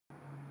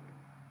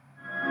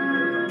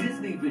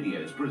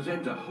videos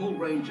present a whole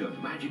range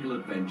of magical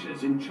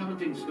adventures,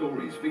 enchanting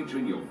stories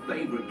featuring your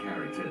favorite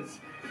characters.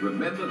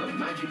 Remember the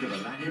magic of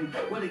Aladdin?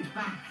 Well, it's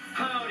back.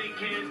 Howdy,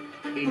 kid.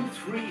 In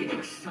 3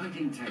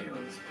 exciting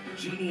tales: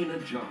 Genie in a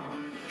Jar,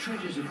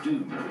 Treasures of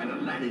Doom, and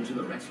Aladdin to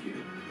the Rescue.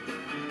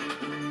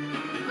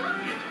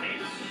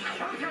 It's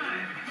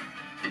showtime.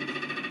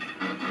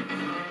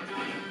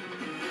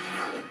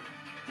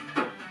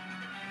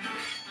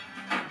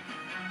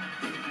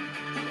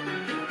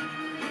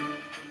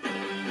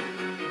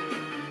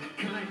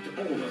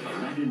 All of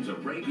Aladdin's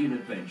Arabian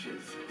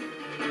adventures.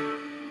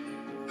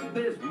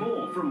 There's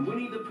more from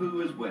Winnie the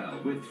Pooh as well,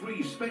 with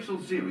 3 special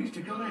series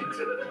to collect.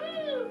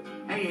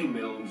 A.A.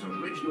 Milne's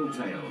Original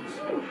Tales.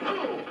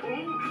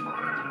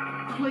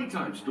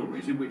 Playtime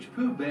stories in which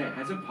Pooh Bear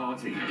has a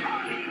party.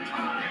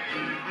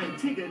 And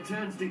Tigger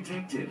turns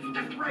detective.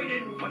 Step right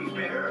in, Buddy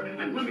Bear,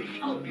 and let me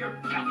solve your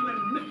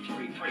baffling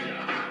mystery for you.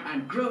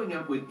 And Growing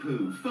Up with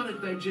Pooh, fun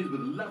adventures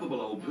with lovable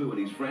old Pooh and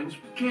his friends,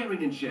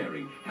 caring and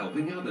sharing,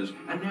 helping others,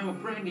 and now a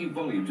brand new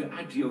volume to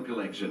add to your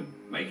collection,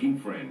 Making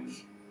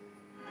Friends.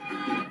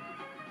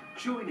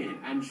 Join in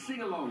and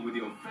sing along with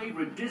your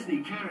favourite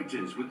Disney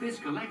characters with this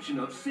collection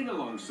of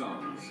sing-along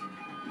songs.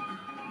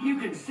 You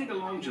can sing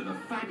along to the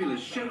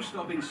fabulous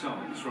show-stopping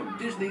songs from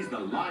Disney's The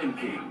Lion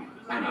King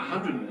and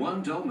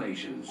 101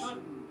 Dalmatians.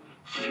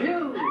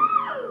 Chill,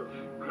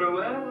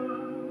 Cruella,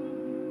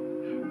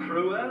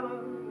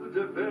 Cruella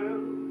de Vil.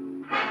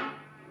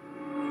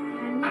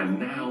 And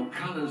now,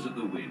 Colours of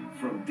the Wind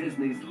from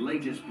Disney's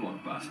latest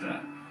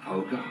blockbuster,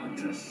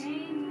 Pocahontas.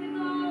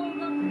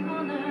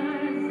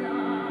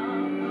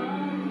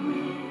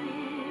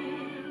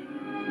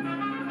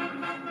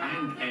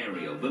 And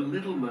Ariel, the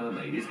Little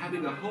Mermaid, is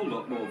having a whole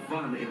lot more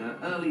fun in her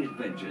early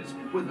adventures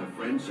with her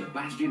friends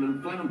Sebastian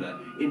and Flounder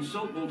in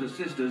Saltwater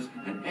Sisters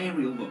and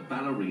Ariel the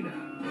Ballerina.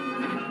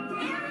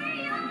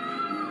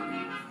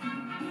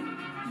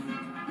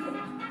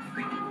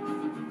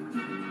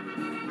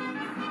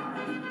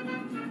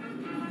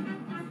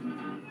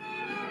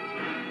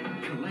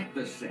 Collect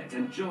the set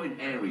and join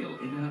Ariel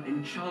in her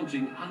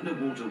enchanting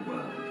underwater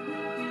world.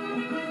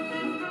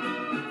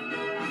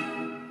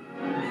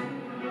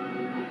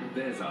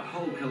 There's a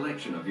whole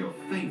collection of your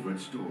favourite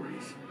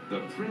stories.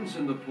 The Prince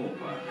and the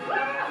Pauper,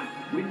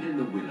 Wind in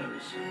the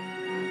Willows.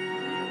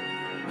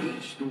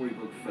 Each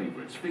storybook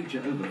favourites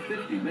feature over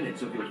 50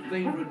 minutes of your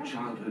favourite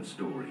childhood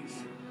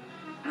stories.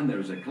 And there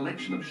is a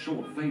collection of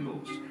short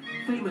fables,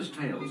 famous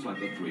tales like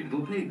The 3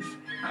 Little Pigs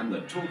and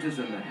The Tortoise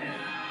and the Hare.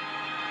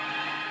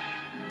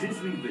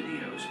 Disney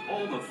videos,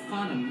 all the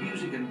fun and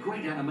music and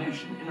great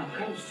animation in a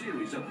whole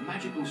series of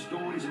magical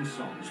stories and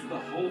songs for the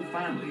whole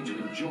family to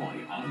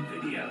enjoy on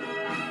video.